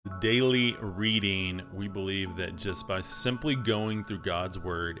daily reading. We believe that just by simply going through God's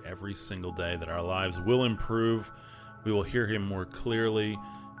Word every single day, that our lives will improve. We will hear Him more clearly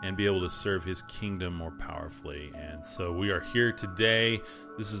and be able to serve His kingdom more powerfully. And so we are here today.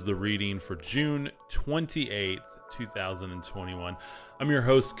 This is the reading for June 28th, 2021. I'm your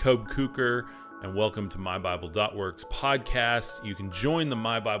host, Cobe Cooker, and welcome to MyBible.Works podcast. You can join the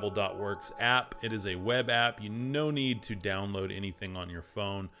MyBible.Works app. It is a web app. No need to download anything on your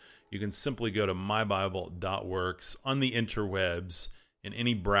phone. You can simply go to MyBible.Works on the interwebs in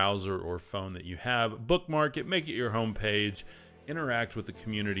any browser or phone that you have. Bookmark it, make it your homepage, interact with the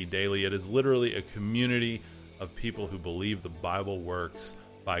community daily. It is literally a community of people who believe the Bible works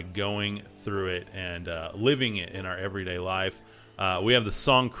by going through it and living it in our everyday life. We have the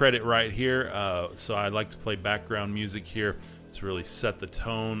song credit right here, so I'd like to play background music here to really set the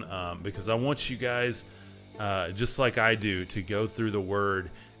tone, because I want you guys, just like I do, to go through the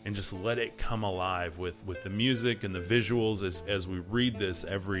Word and just let it come alive with the music and the visuals as we read this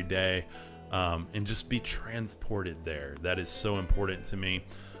every day, and just be transported there. That is so important to me,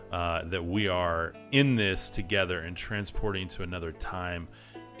 that we are in this together and transporting to another time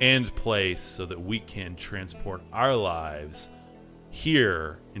and place so that we can transport our lives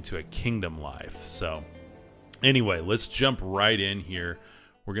here into a kingdom life. So anyway, let's jump right in here.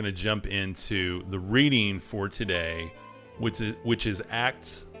 We're going to jump into the reading for today, which is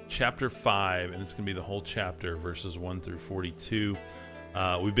Acts chapter 5, and it's going to be the whole chapter, verses 1 through 42.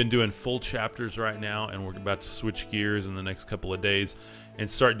 We've been doing full chapters right now, and we're about to switch gears in the next couple of days and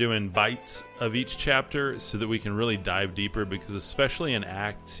start doing bites of each chapter so that we can really dive deeper, because especially in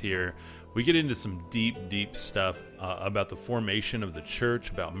Acts here, we get into some deep stuff about the formation of the church,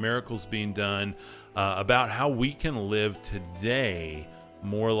 about miracles being done, about how we can live today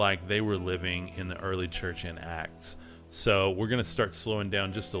more like they were living in the early church in Acts. So we're going to start slowing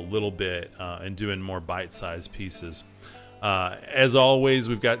down just a little bit and doing more bite-sized pieces. As always,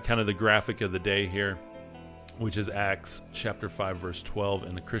 we've got kind of the graphic of the day here, which is Acts chapter 5, verse 12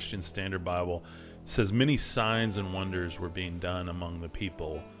 in the Christian Standard Bible. It says, "Many signs and wonders were being done among the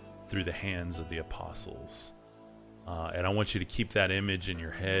people through the hands of the apostles." And I want you to keep that image in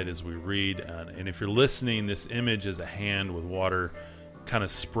your head as we read. And if you're listening, this image is a hand with water kind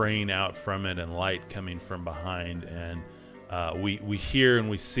of spraying out from it and light coming from behind. And we hear and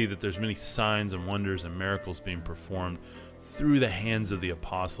we see that there's many signs and wonders and miracles being performed through the hands of the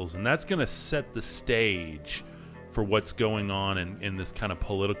apostles. And that's going to set the stage for what's going on in this kind of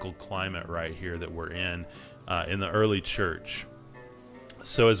political climate right here that we're in the early church.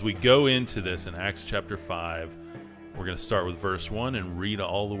 So as we go into this in Acts chapter 5, we're going to start with verse 1 and read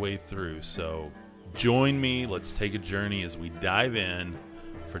all the way through. So join me. Let's take a journey as we dive in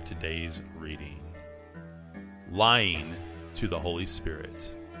for today's reading. Lying to the Holy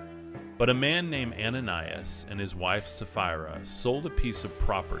Spirit. But a man named Ananias and his wife Sapphira sold a piece of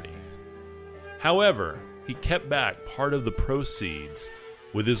property. However, he kept back part of the proceeds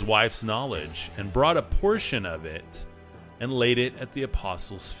with his wife's knowledge and brought a portion of it and laid it at the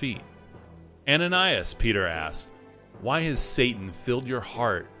apostles' feet. "Ananias," Peter asked, "why has Satan filled your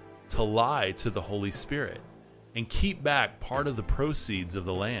heart to lie to the Holy Spirit and keep back part of the proceeds of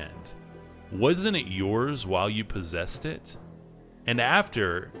the land? Wasn't it yours while you possessed it? And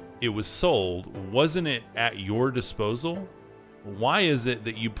after it was sold, wasn't it at your disposal? Why is it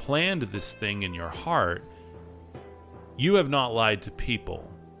that you planned this thing in your heart? You have not lied to people,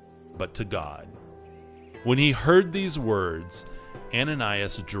 but to God." When he heard these words,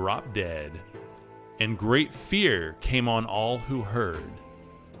 Ananias dropped dead, and great fear came on all who heard.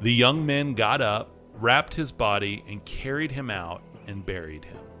 The young men got up, wrapped his body, and carried him out and buried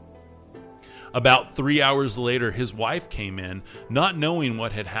him. About 3 hours later, his wife came in, not knowing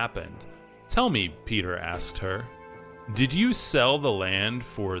what had happened. "Tell me," Peter asked her, "did you sell the land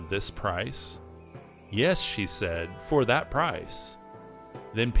for this price?" "Yes," she said, "for that price."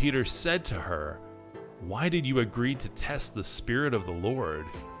 Then Peter said to her, "Why did you agree to test the Spirit of the Lord?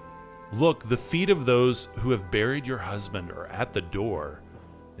 Look, the feet of those who have buried your husband are at the door,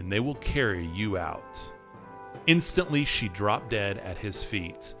 and they will carry you out." Instantly she dropped dead at his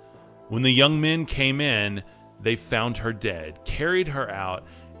feet. When the young men came in, they found her dead, carried her out,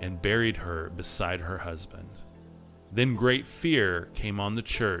 and buried her beside her husband. Then great fear came on the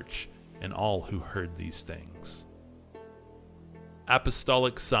church and all who heard these things.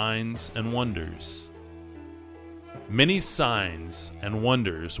 Apostolic signs and wonders. Many signs and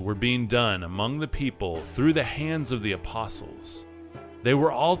wonders were being done among the people through the hands of the apostles. They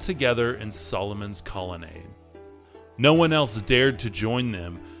were all together in Solomon's colonnade. No one else dared to join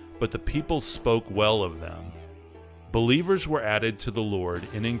them, but the people spoke well of them. believers were added to the Lord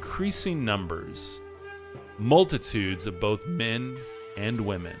in increasing numbers, multitudes of both men and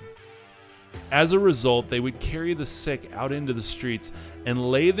women. As a result, they would carry the sick out into the streets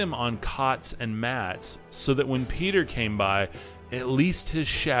and lay them on cots and mats so that when Peter came by, at least his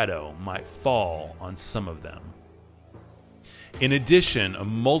shadow might fall on some of them. In addition, a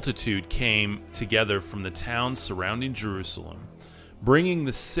multitude came together from the towns surrounding Jerusalem, bringing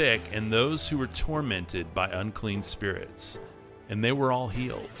the sick and those who were tormented by unclean spirits, and they were all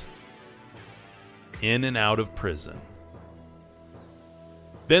healed, in and out of prison.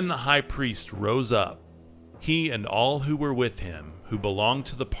 Then the high priest rose up, he and all who were with him, who belonged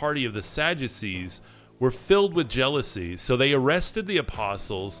to the party of the Sadducees, were filled with jealousy, so they arrested the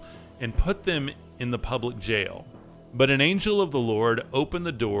apostles and put them in the public jail. But an angel of the Lord opened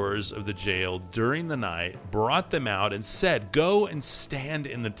the doors of the jail during the night, brought them out, and said, "Go and stand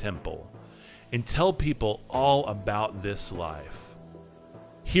in the temple, and tell people all about this life."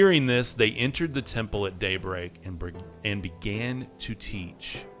 Hearing this, they entered the temple at daybreak and began to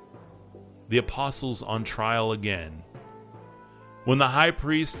teach. The apostles on trial again. When the high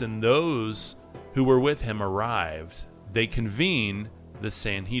priest and those who were with him arrived, they convened the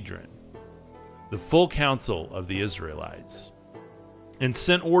Sanhedrin, the full council of the Israelites, and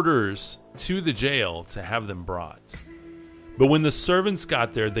sent orders to the jail to have them brought. But when the servants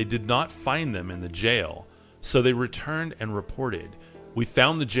got there, they did not find them in the jail, so they returned and reported, "We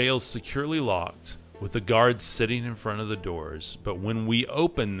found the jail securely locked, with the guards sitting in front of the doors, but when we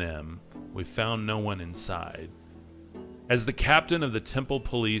opened them, we found no one inside." As the captain of the temple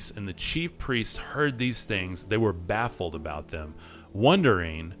police and the chief priests heard these things, they were baffled about them,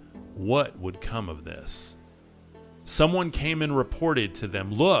 wondering what would come of this. Someone came and reported to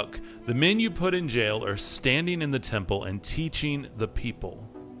them, "Look, the men you put in jail are standing in the temple and teaching the people."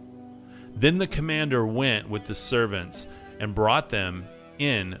 Then the commander went with the servants and brought them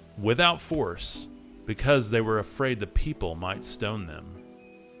in without force, because they were afraid the people might stone them.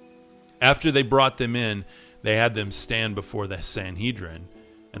 After they brought them in, they had them stand before the Sanhedrin,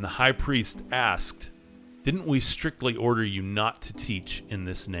 and the high priest asked, "Didn't we strictly order you not to teach in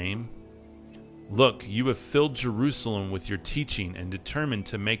this name? Look, you have filled Jerusalem with your teaching and determined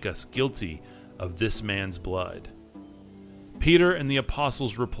to make us guilty of this man's blood." Peter and the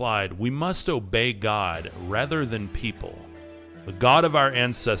apostles replied, "We must obey God rather than people. The God of our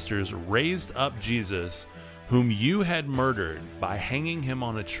ancestors raised up Jesus, whom you had murdered by hanging him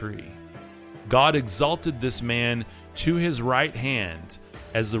on a tree. God exalted this man to his right hand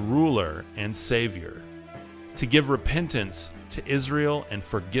as the ruler and Savior, to give repentance to Israel and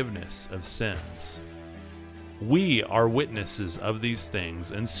forgiveness of sins. We are witnesses of these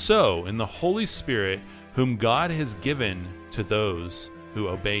things, and so in the Holy Spirit, whom God has given to those who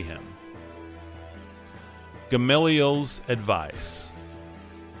obey him." Gamaliel's advice.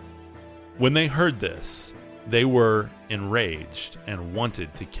 When they heard this, they were enraged and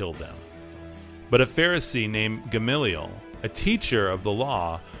wanted to kill them. But a Pharisee named Gamaliel, a teacher of the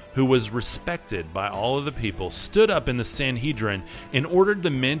law who was respected by all of the people, stood up in the Sanhedrin and ordered the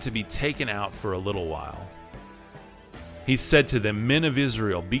men to be taken out for a little while. He said to them, "Men of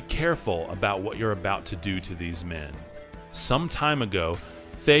Israel, be careful about what you're about to do to these men. Some time ago,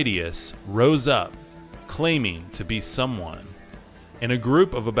 Thaddeus rose up, claiming to be someone, and a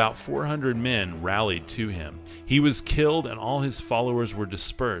group of about 400 men rallied to him. He was killed, and all his followers were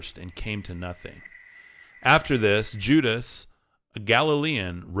dispersed and came to nothing. After this, Judas, a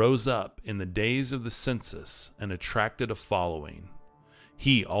Galilean, rose up in the days of the census and attracted a following.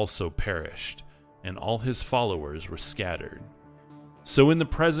 He also perished, and all his followers were scattered. So in the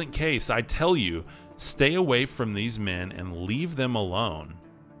present case, I tell you, stay away from these men and leave them alone.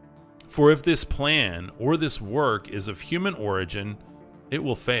 For if this plan or this work is of human origin, it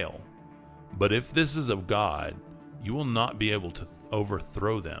will fail. But if this is of God, you will not be able to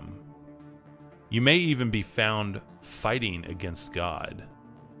overthrow them. You may even be found fighting against God."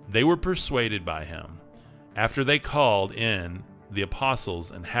 They were persuaded by him. After they called in the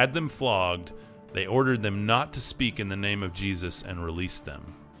apostles and had them flogged, they ordered them not to speak in the name of Jesus and released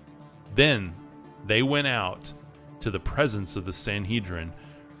them. Then they went out to the presence of the Sanhedrin,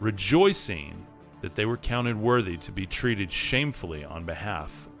 rejoicing that they were counted worthy to be treated shamefully on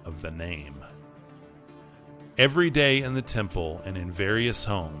behalf of the name. Every day in the temple and in various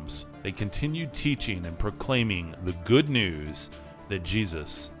homes, they continued teaching and proclaiming the good news that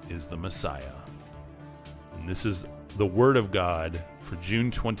Jesus is the Messiah. And this is the Word of God for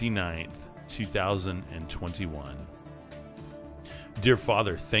June 29th, 2021. Dear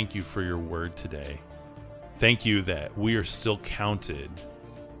Father, thank you for your word today. Thank you that we are still counted.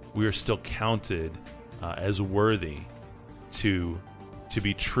 We are still counted as worthy to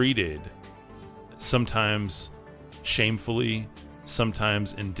be treated, sometimes shamefully,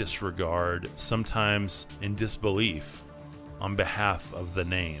 sometimes in disregard, sometimes in disbelief, on behalf of the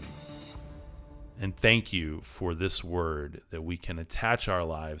name. And thank you for this word that we can attach our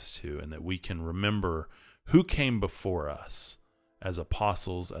lives to, and that we can remember who came before us as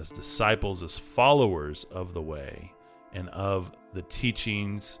apostles, as disciples, as followers of the way, and of the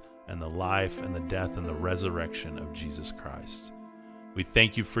teachings and the life and the death and the resurrection of Jesus Christ. We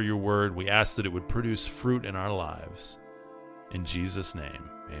thank you for your word. We ask that it would produce fruit in our lives. In Jesus' name,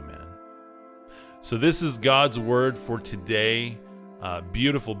 amen. So this is God's word for today.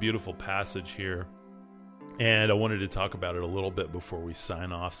 Beautiful, beautiful passage here. And I wanted to talk about it a little bit before we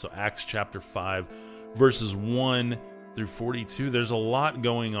sign off. So Acts chapter 5, verses 1 through 42. There's a lot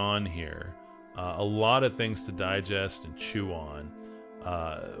going on here. A lot of things to digest and chew on.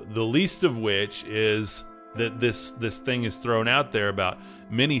 The least of which is that this thing is thrown out there about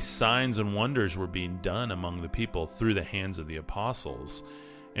many signs and wonders were being done among the people through the hands of the apostles.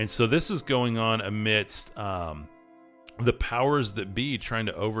 And so this is going on amidst the powers that be trying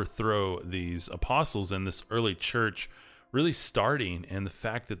to overthrow these apostles and this early church really starting, and the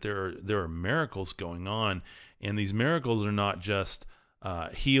fact that there are miracles going on, and these miracles are not just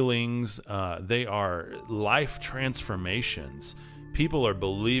healings, they are life transformations. People are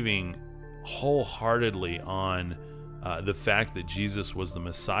believing wholeheartedly on the fact that Jesus was the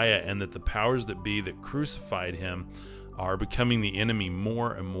Messiah, and that the powers that be that crucified him are becoming the enemy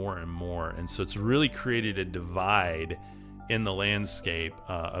more and more and more. And so it's really created a divide in the landscape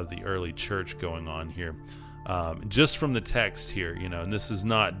of the early church going on here. Just from the text here, and this is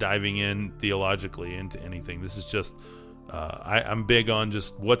not diving in theologically into anything. This is just, I'm big on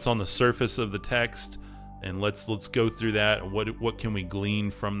just what's on the surface of the text, and let's go through that, and what can we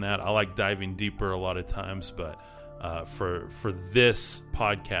glean from that. I like diving deeper a lot of times, but for this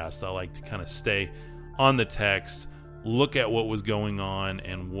podcast, I like to kind of stay on the text, look at what was going on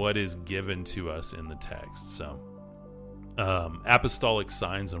and what is given to us in the text. So apostolic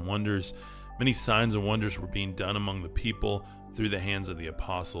signs and wonders. Many signs and wonders were being done among the people through the hands of the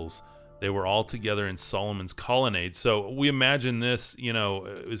apostles. They were all together in Solomon's colonnade. So we imagine this, it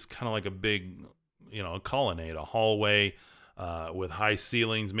was kind of like a big, a colonnade, a hallway with high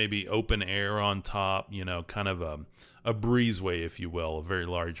ceilings, maybe open air on top, kind of a breezeway, if you will, a very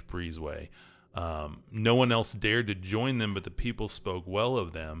large breezeway. No one else dared to join them, but the people spoke well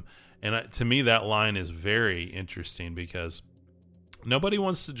of them. And to me, that line is very interesting because nobody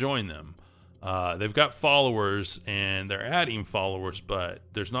wants to join them. They've got followers and they're adding followers, but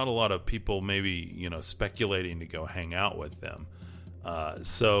there's not a lot of people maybe, speculating to go hang out with them.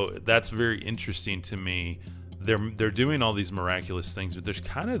 So that's very interesting to me. They're doing all these miraculous things, but there's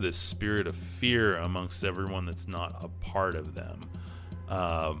kind of this spirit of fear amongst everyone that's not a part of them.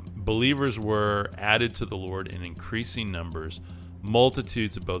 Believers were added to the Lord in increasing numbers,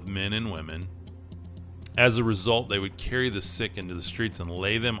 multitudes of both men and women. As a result, they would carry the sick into the streets and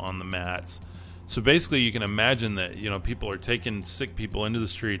lay them on the mats. So basically, you can imagine that, people are taking sick people into the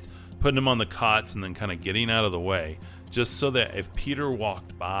streets, putting them on the cots, and then kind of getting out of the way, just so that if Peter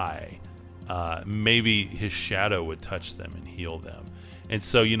walked by, maybe his shadow would touch them and heal them. And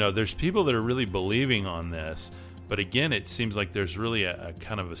so, there's people that are really believing on this. But again, it seems like there's really a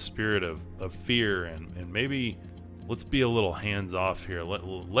kind of a spirit of fear, and maybe let's be a little hands off here.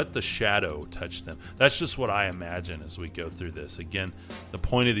 Let the shadow touch them. That's just what I imagine as we go through this. Again, the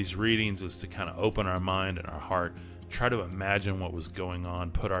point of these readings is to kind of open our mind and our heart, try to imagine what was going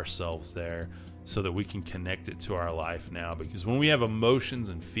on, put ourselves there so that we can connect it to our life now. Because when we have emotions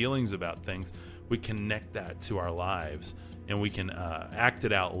and feelings about things, we connect that to our lives. And we can act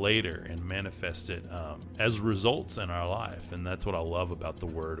it out later and manifest it as results in our life. And that's what I love about the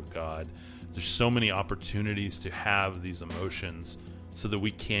Word of God. There's so many opportunities to have these emotions so that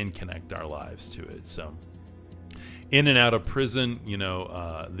we can connect our lives to it. So in and out of prison,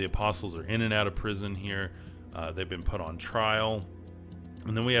 the apostles are in and out of prison here. They've been put on trial.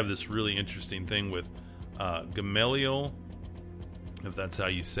 And then we have this really interesting thing with Gamaliel, if that's how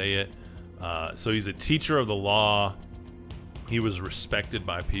you say it. So he's a teacher of the law. He was respected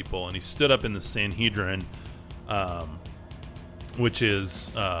by people, and he stood up in the Sanhedrin, which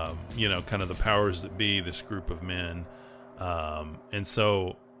is, kind of the powers that be, this group of men. And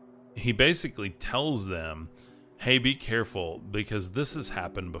so he basically tells them, hey, be careful, because this has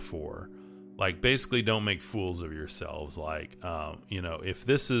happened before. Like, basically, don't make fools of yourselves. Like, if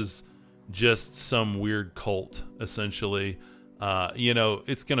this is just some weird cult, essentially,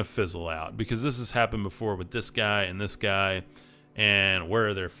 it's going to fizzle out, because this has happened before with this guy and this guy. and where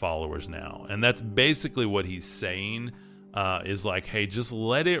are their followers now? And that's basically what he's saying, is like, hey, just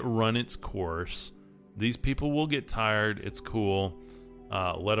let it run its course. These people will get tired. It's cool.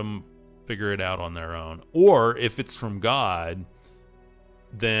 Let them figure it out on their own. Or if it's from God,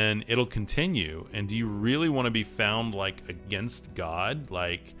 then it'll continue. And do you really want to be found like against God?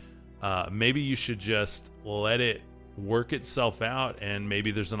 Like, maybe you should just let it work itself out, and maybe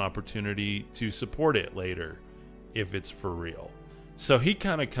there's an opportunity to support it later if it's for real. So he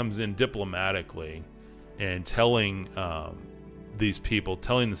kind of comes in diplomatically and telling these people,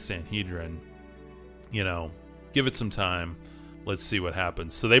 telling the Sanhedrin, give it some time. Let's see what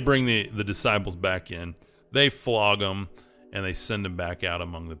happens. So they bring the disciples back in. They flog them, and they send them back out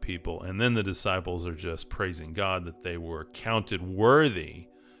among the people. And then the disciples are just praising God that they were counted worthy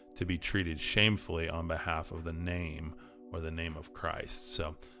to be treated shamefully on behalf of the name of Christ.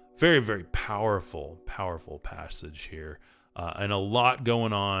 So very, very powerful passage here. And a lot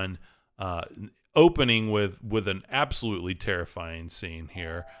going on, opening with an absolutely terrifying scene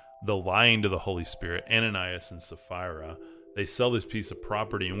here. The lying to the Holy Spirit, Ananias and Sapphira. They sell this piece of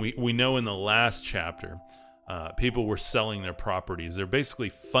property, and we know in the last chapter, people were selling their properties. They're basically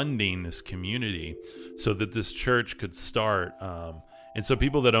funding this community so that this church could start. And so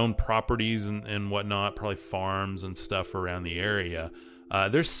people that own properties and whatnot, probably farms and stuff around the area,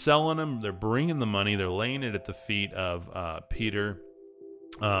 they're selling them. They're bringing the money. They're laying it at the feet of Peter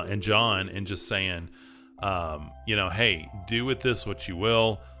and John, and just saying, hey, do with this what you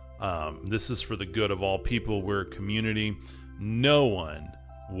will. This is for the good of all people. We're a community. No one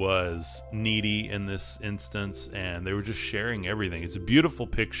was needy in this instance, and they were just sharing everything. It's a beautiful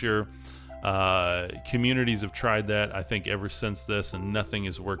picture. Communities have tried that, I think, ever since this, and nothing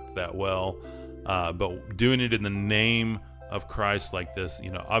has worked that well. But doing it in the name of Christ like this,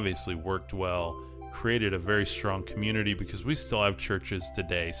 obviously worked well, created a very strong community, because we still have churches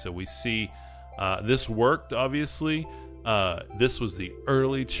today. So we see this worked, obviously. This was the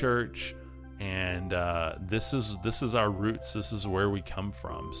early church, and this is our roots. This is where we come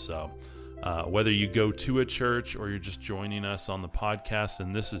from. So whether you go to a church or you're just joining us on the podcast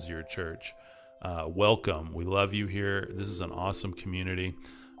and this is your church, welcome. We love you here. This is an awesome community.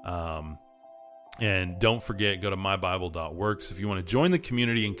 And don't forget, go to MyBible.Works. If you want to join the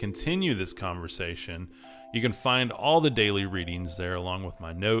community and continue this conversation, you can find all the daily readings there along with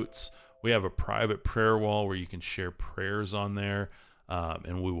my notes. We have a private prayer wall where you can share prayers on there,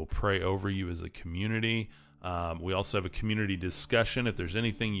 and we will pray over you as a community. We also have a community discussion. If there's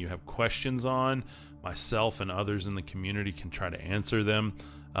anything you have questions on, myself and others in the community can try to answer them.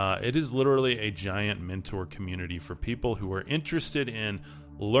 It is literally a giant mentor community for people who are interested in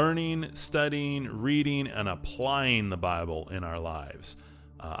learning, studying, reading, and applying the Bible in our lives.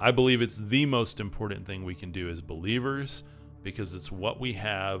 I believe it's the most important thing we can do as believers, because it's what we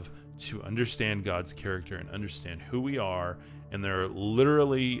have to understand God's character and understand who we are. And there are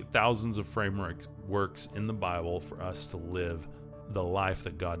literally thousands of frameworks in the Bible for us to live the life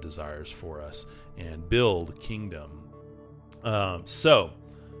that God desires for us and build kingdom. So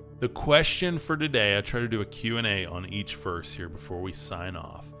the question for today, I try to do a Q&A on each verse here before we sign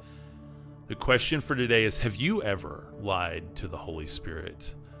off. The question for today is, have you ever lied to the Holy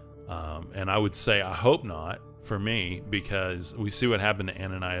Spirit? And I would say, I hope not, for me, because we see what happened to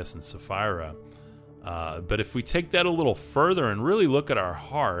Ananias and Sapphira. But if we take that a little further and really look at our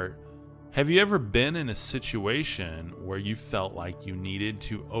heart, have you ever been in a situation where you felt like you needed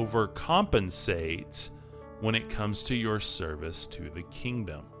to overcompensate when it comes to your service to the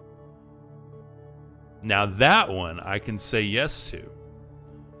kingdom? Now that one I can say yes to.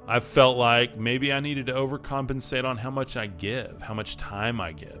 I felt like maybe I needed to overcompensate on how much I give, how much time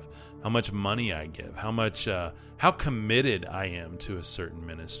I give, how much money I give, how committed I am to a certain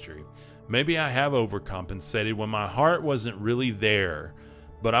ministry. Maybe I have overcompensated when my heart wasn't really there,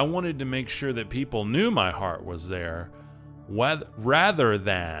 but I wanted to make sure that people knew my heart was there, rather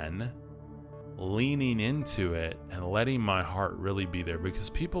than leaning into it and letting my heart really be there,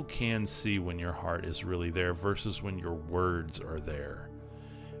 because people can see when your heart is really there versus when your words are there.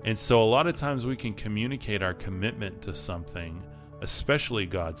 And so a lot of times we can communicate our commitment to something, especially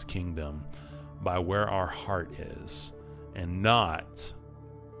God's kingdom, by where our heart is and not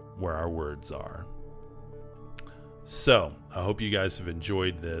where our words are. So I hope you guys have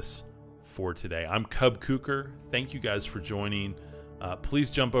enjoyed this for today. I'm Cub Cooker. Thank you guys for joining. Please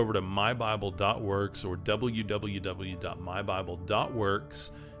jump over to MyBible.Works or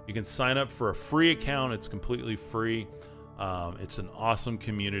www.MyBible.Works. You can sign up for a free account. It's completely free. It's an awesome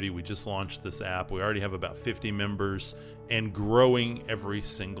community. We just launched this app. We already have about 50 members and growing every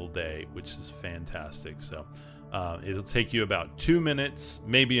single day, which is fantastic. So It'll take you about 2 minutes,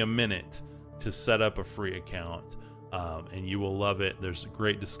 maybe a minute, to set up a free account, and you will love it. There's a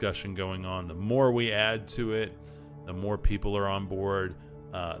great discussion going on. The more we add to it, the more people are on board,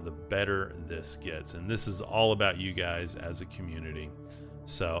 the better this gets. And this is all about you guys as a community.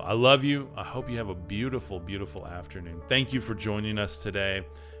 So I love you. I hope you have a beautiful, beautiful afternoon. Thank you for joining us today,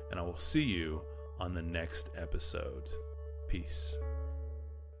 and I will see you on the next episode. Peace.